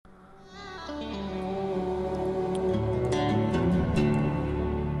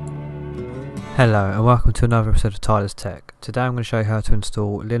Hello and welcome to another episode of Tyler's Tech. Today I'm going to show you how to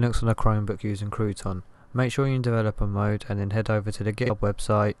install Linux on a Chromebook using Crouton. Make sure you're in developer mode and then head over to the GitHub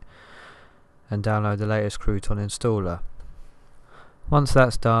website and download the latest Crouton installer. Once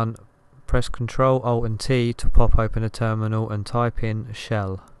that's done, press Ctrl Alt and T to pop open a terminal and type in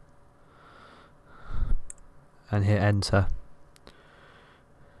shell and hit enter.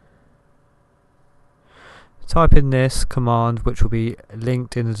 Type in this command, which will be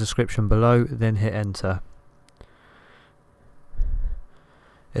linked in the description below, then hit enter.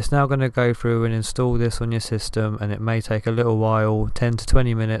 It's now going to go through and install this on your system, and it may take a little while, 10 to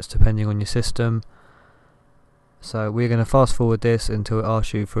 20 minutes depending on your system. So we're going to fast forward this until it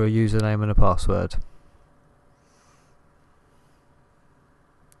asks you for a username and a password.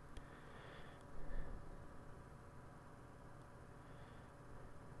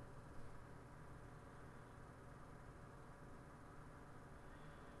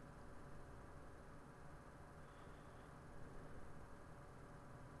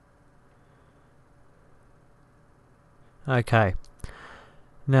 Okay,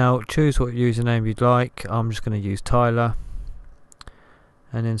 now choose what username you'd like. I'm just going to use Tyler,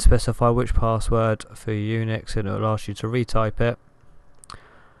 and then specify which password for your Unix, and it will ask you to retype it,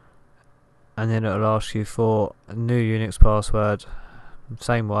 and then it will ask you for a new Unix password,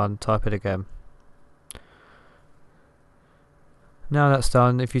 same one, type it again. Now that's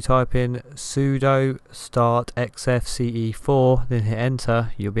done, if you type in sudo start xfce4 then hit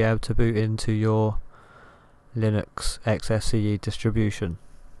enter, you'll be able to boot into your Linux XFCE distribution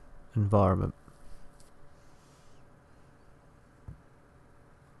environment.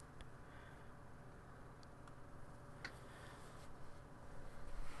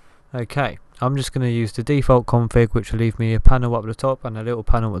 Okay, I'm just going to use the default config, which will leave me a panel up the top and a little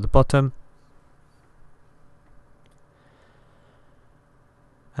panel at the bottom.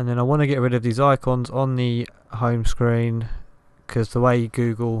 And then I want to get rid of these icons on the home screen, because the way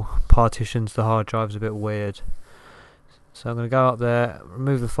Google partitions the hard drive is a bit weird. So I'm going to go up there,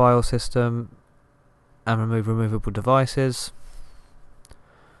 remove the file system and remove removable devices.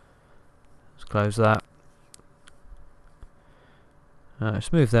 Let's close that.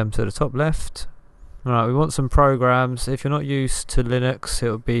 Let's move them to the top left. Alright, we want some programs. If you're not used to Linux,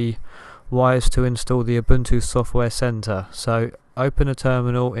 it would be wise to install the Ubuntu Software Center. So open a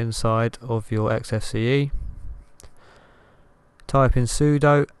terminal inside of your XFCE. Type in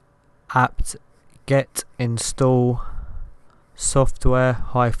sudo apt-get install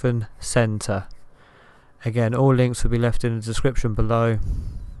software-center. Again, all links will be left in the description below,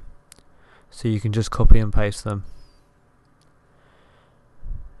 so you can just copy and paste them.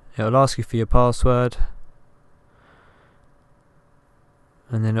 It will ask you for your password,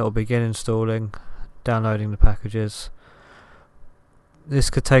 and then it will begin installing, downloading the packages. This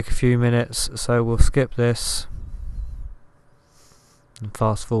could take a few minutes, so we'll skip this and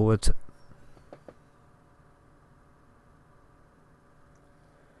fast forward.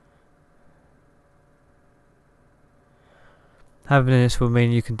 Having this will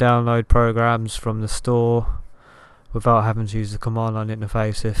mean you can download programs from the store without having to use the command line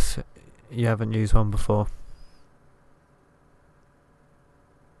interface if you haven't used one before.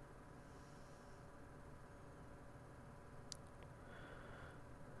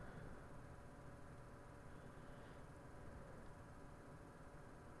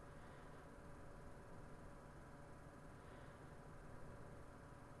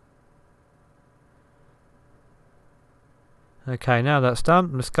 Okay, now that's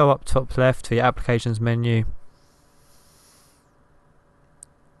done, let's go up top left to your applications menu.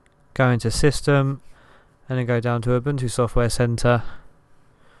 Go into system and then go down to Ubuntu Software Center.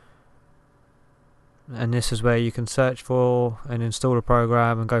 And this is where you can search for and install a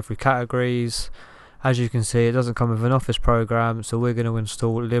program and go through categories. As you can see, it doesn't come with an Office program, so we're going to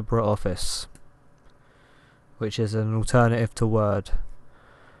install LibreOffice, which is an alternative to Word.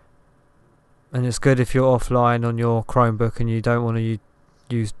 And it's good if you're offline on your Chromebook and you don't want to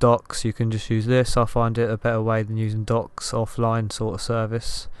use docs, you can just use this. I find it a better way than using docs offline sort of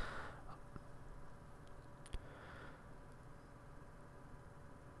service.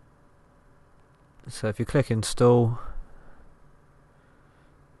 So if you click install,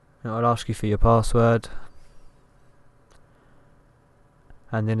 it will ask you for your password,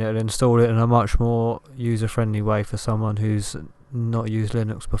 and then it will install it in a much more user friendly way for someone who's not used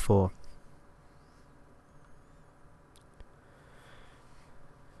Linux before.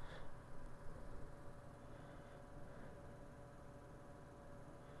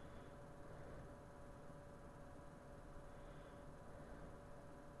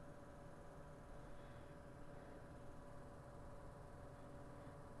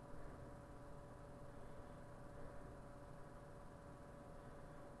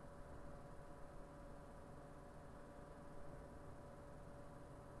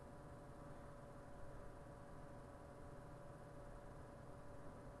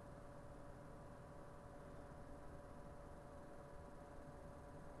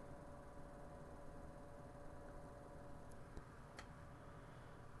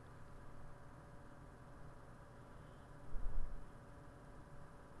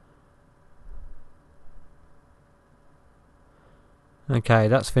 Okay,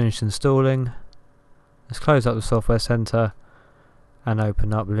 that's finished installing. Let's close up the Software Center and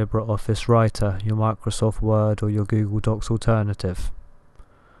open up LibreOffice Writer, your Microsoft Word or your Google Docs alternative.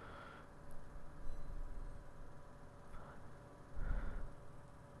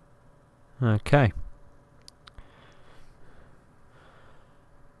 Okay.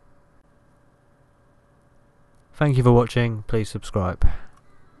 Thank you for watching. Please subscribe.